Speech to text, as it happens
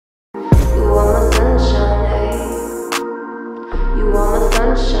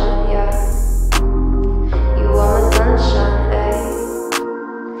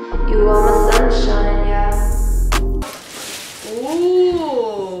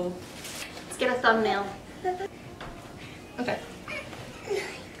thumbnail. Okay.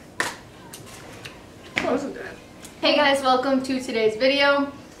 Hey guys, welcome to today's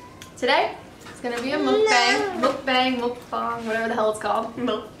video. Today, it's gonna be a mukbang, whatever the hell it's called.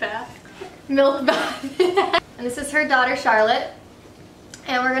 Milk bath. And this is her daughter, Charlotte.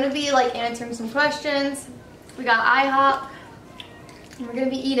 And we're gonna be like answering some questions. We got IHOP, and we're gonna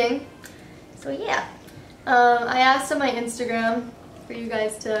be eating. So yeah. I asked on my Instagram for you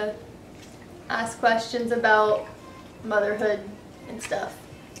guys to ask questions about motherhood and stuff.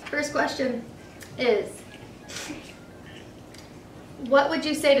 First question is, what would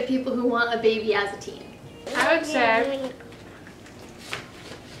you say to people who want a baby as a teen? I would say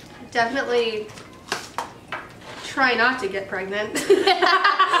definitely try not to get pregnant.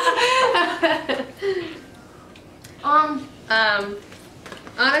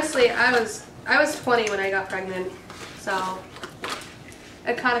 Honestly, I was 20 when I got pregnant, so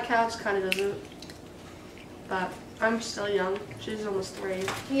it kind of counts, kind of doesn't. But I'm still young. She's almost 3.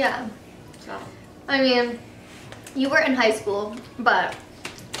 Yeah. So I mean, you were in high school, but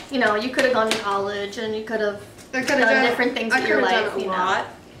you know, you could have gone to college and you could have done different things with your life. I could have done a lot.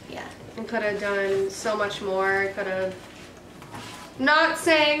 Yeah. I could have done so much more. I could have. Not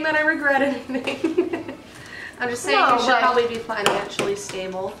saying that I regret anything. I'm just saying you should probably be financially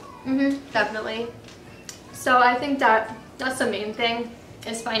stable. Definitely. So I think that's the main thing,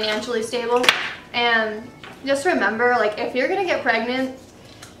 is financially stable. And just remember, like, if you're gonna get pregnant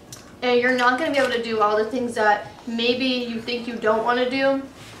and you're not gonna be able to do all the things that maybe you think you don't want to do,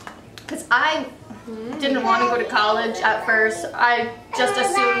 because I didn't want to go to college at first. I just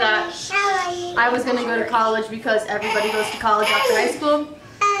assumed that I was gonna go to college because everybody goes to college after high school.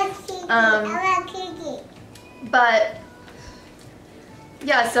 But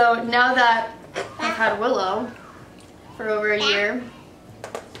yeah, so now that I've had Willow for over a year,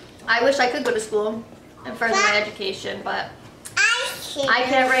 I wish I could go to school and further my education, but I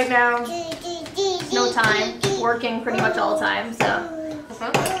can't right now. No time. Working pretty much all the time, so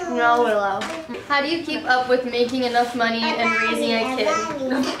no Willow. How do you keep up with making enough money and raising a kid?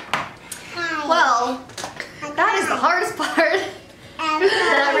 Well, that is the hardest part.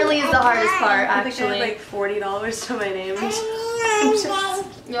 That really is the hardest part, actually. I think I had like $40 to my name.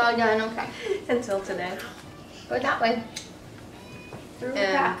 Yeah, okay. Until today. Go that way. Through the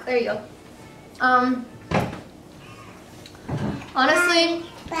back. There you go. Honestly,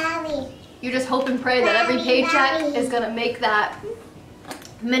 you just hope and pray that every paycheck is gonna make that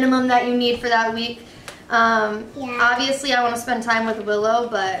minimum that you need for that week. Obviously, I want to spend time with Willow,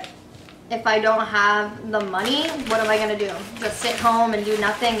 but if I don't have the money, what am I gonna do? Just sit home and do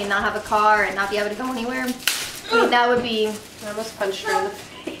nothing and not have a car and not be able to go anywhere? I mean, that would be. I almost punched her in the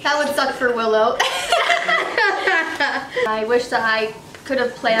face. That would suck for Willow. I wish that I could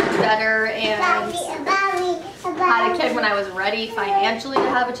have planned better and had a kid when I was ready financially to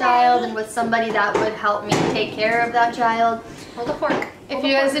have a child, and with somebody that would help me take care of that child. Hold the fork. If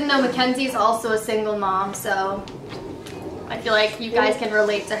you guys didn't know, Mackenzie's also a single mom, so I feel like you guys can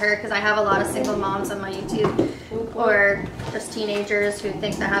relate to her, because I have a lot of single moms on my YouTube, or just teenagers who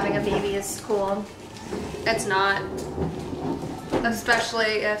think that having a baby is cool. It's not.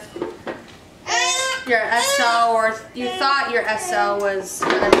 Especially if your SO, or you thought your SO was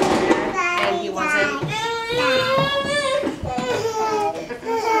gonna be there and he wasn't.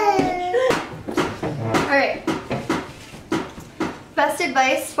 Alright. Best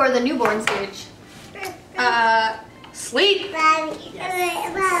advice for the newborn stage? Sleep.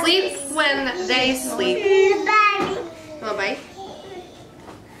 Yes. Sleep when they sleep. Want a bite?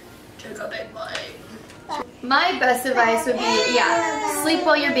 Take a big bite. My best advice would be, yeah, sleep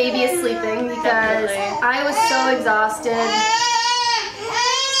while your baby is sleeping, because I was so exhausted.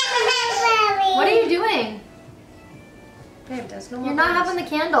 What are you doing? Babe, there's no more. You're not having the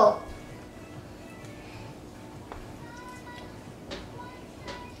candle.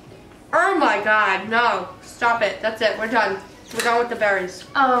 Oh my god, no. Stop it. That's it. We're done. We're done with the berries.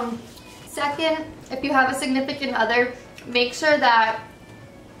 Second, if you have a significant other, make sure that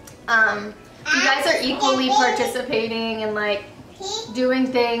you guys are equally participating and like doing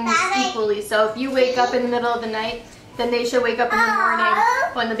things equally. So if you wake up in the middle of the night, then they should wake up in the morning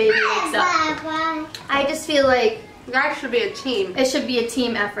when the baby wakes up. I just feel like that should be a team. It should be a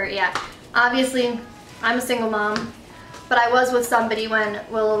team effort, yeah. Obviously, I'm a single mom, but I was with somebody when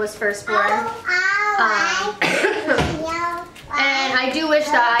Willow was first born. And I do wish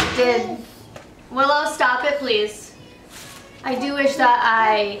that I did. Willow, stop it, please. I do wish that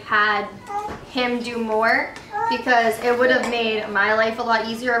I had him do more, because it would have made my life a lot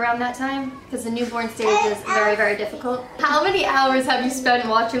easier around that time, because the newborn stage is very, very difficult. How many hours have you spent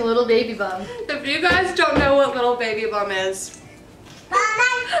watching Little Baby Bum? The If you guys don't know what Little Baby Bum is,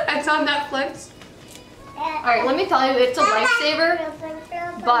 it's on Netflix. Alright, let me tell you, it's a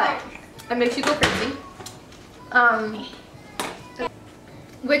lifesaver, but it makes you go crazy.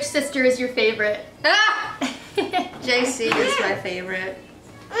 Which sister is your favorite? Ah! JC is my favorite.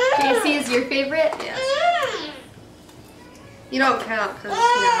 JC is your favorite? Yes. You don't count because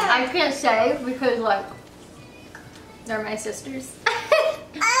I can't say because like they're my sisters.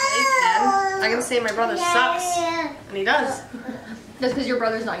 I can say my brother sucks, and he does. Just because your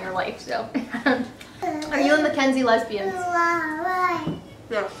brother's not in your life, so. Are you and Mackenzie lesbians?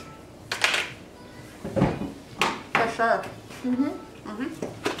 Yeah. For sure.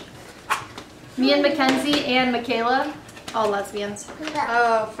 Me and Mackenzie and Michaela, all lesbians.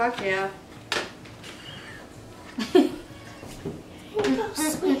 Oh, fuck yeah.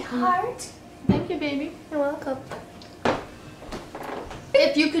 Sweetheart. Thank you, baby. You're welcome.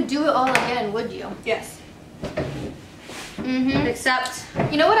 If you could do it all again, would you? Yes. Except,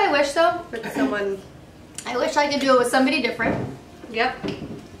 you know what I wish though? with someone. I wish I could do it with somebody different. Yep.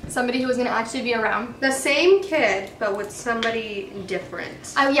 Somebody who was gonna actually be around. The same kid, but with somebody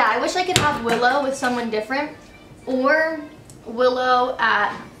different. Yeah, I wish I could have Willow with someone different, or Willow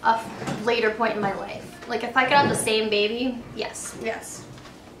at a later point in my life. Like if I could have the same baby, yes. Yes.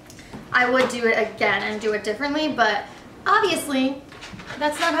 I would do it again and do it differently, but obviously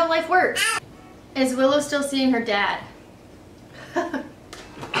that's not how life works. Is Willow still seeing her dad?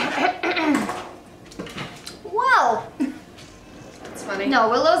 Well, That's funny. no,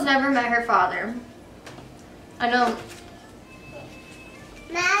 Willow's never met her father. I know.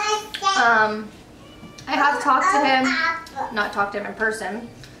 I have talked to him, not talked to him in person.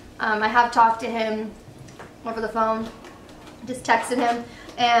 I have talked to him over the phone, just texted him,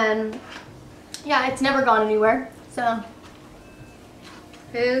 and yeah, it's never gone anywhere, so.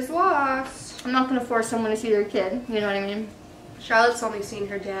 His loss. I'm not gonna force someone to see their kid, you know what I mean? Charlotte's only seen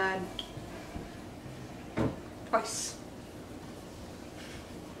her dad twice.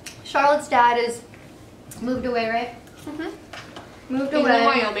 Charlotte's dad is moved away, right? Moved He's away. in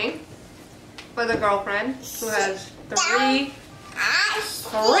Wyoming with a girlfriend who has three kids.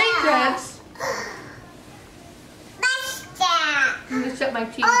 Let me shut my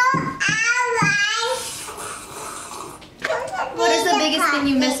teeth. What is the biggest thing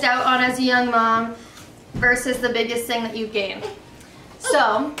you missed out on as a young mom versus the biggest thing that you gained?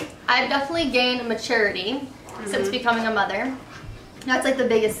 So, I've definitely gained maturity since becoming a mother. That's like the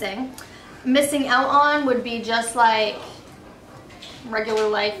biggest thing. Missing out on would be just like regular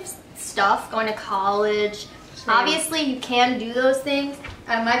life stuff, going to college. Same. Obviously, you can do those things.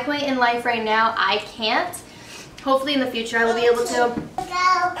 At my point in life right now, I can't. Hopefully in the future I will be able to.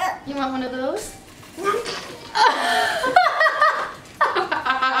 You want one of those?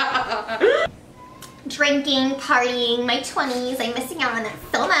 Drinking, partying, my 20s, I'm missing out on that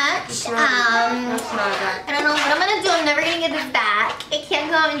so much. That's not bad. I don't know what I'm gonna do. I'm never gonna get this back. I can't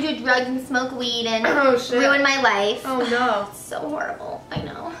go out and do drugs and smoke weed and ruin my life. Oh no. It's so horrible. I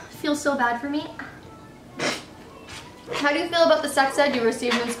know. It feels so bad for me. How do you feel about the sex ed you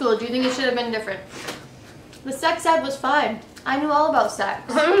received in school? Do you think it should have been different? The sex ed was fine. I knew all about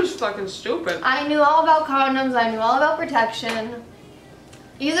sex. That was fucking stupid. I knew all about condoms. I knew all about protection.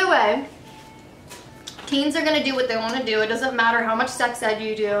 Either way, teens are going to do what they want to do. It doesn't matter how much sex ed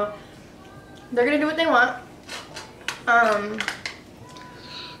you do. They're going to do what they want.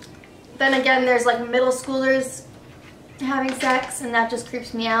 Then again, there's like middle schoolers having sex, and that just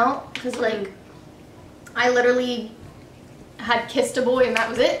creeps me out. Because like, I literally had kissed a boy and that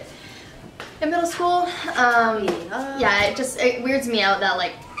was it in middle school. Yeah, it weirds me out that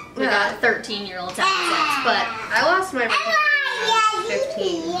like we got 13-year-olds having sex, but I lost my virginity at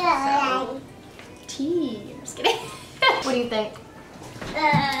 15, so. I'm just kidding. What do you think?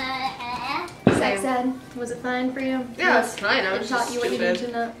 Sex ed, was it fine for you? Yeah, it was fine. I was taught just you what you stupid. need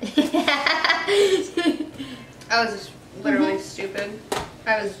to know. I was just literally stupid.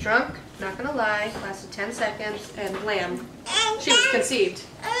 I was drunk, not gonna lie, lasted 10 seconds, and blam. She was conceived.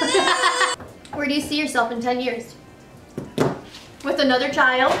 Where do you see yourself in 10 years? With another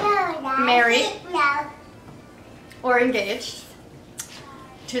child, married, or engaged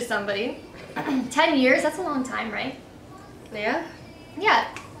to somebody? 10 years, that's a long time, right? Yeah? Yeah,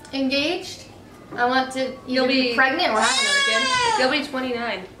 engaged. I want to either be pregnant or have another kid. You'll be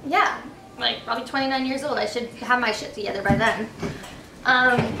 29. Yeah, like I'll be 29 years old. I should have my shit together by then.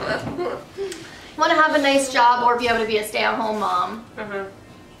 Want to have a nice job or be able to be a stay-at-home mom.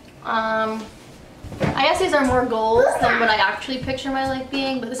 I guess these are more goals than what I actually picture my life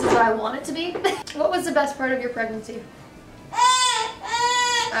being, but this is what I want it to be. What was the best part of your pregnancy?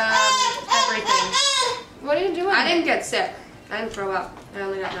 Everything. doing? I didn't get sick. I didn't throw up. I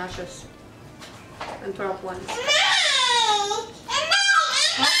only got nauseous. And throw up once.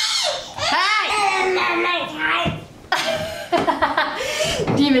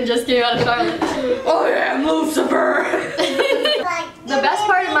 Demon just came out of Charlotte. Oh yeah, Lucifer! The best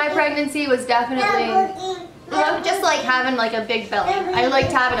part of my pregnancy was definitely just like having like a big belly. I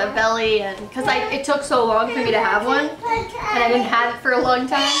liked having a belly, and because it took so long for me to have one, and I didn't have it for a long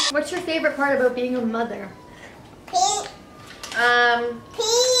time. What's your favorite part about being a mother?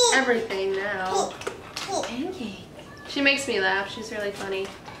 Everything now. Pancake. She makes me laugh. She's really funny.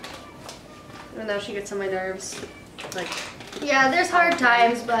 Even though she gets on my nerves. Like, yeah, there's hard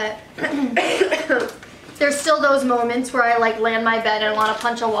times, but there's still those moments where I like lay on my bed and want to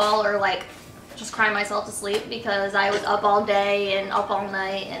punch a wall or like just cry myself to sleep because I was up all day and up all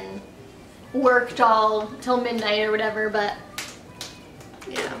night and worked till midnight or whatever. But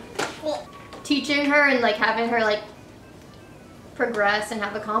yeah, teaching her and like having her like progress and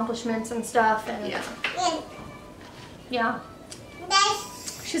have accomplishments and stuff, and yeah.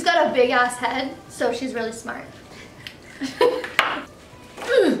 She's got a big ass head, so she's really smart.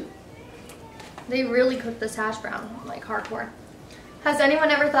 They really cooked this hash brown like hardcore. Has anyone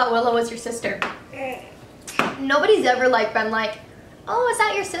ever thought Willow was your sister? Nobody's ever like been like, oh, is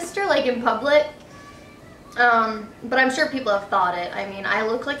that your sister, like in public? But I'm sure people have thought it. I mean, I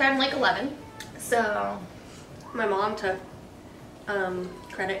look like I'm like 11, so. My mom took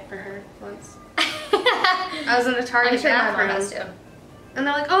credit for her once. I was in a Target bathroom. And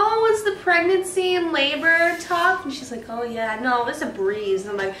they're like, oh, was the pregnancy and labor tough? And she's like, oh yeah, no, it was a breeze.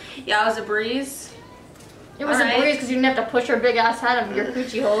 And I'm like, yeah, it was a breeze. It was a breeze because you didn't have to push her big ass head into your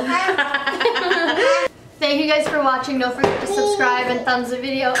coochie hole. Thank you guys for watching. Don't forget to subscribe and thumbs the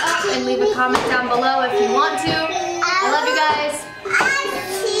video up and leave a comment down below if you want to. I love you guys.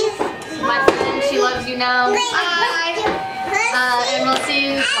 My friend, she loves you now. Bye. And we'll see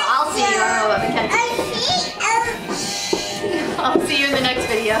you. Well, I'll see you. I don't know about Mackenzie. I'll see you in the next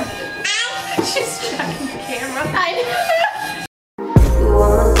video. She's checking the camera. I know.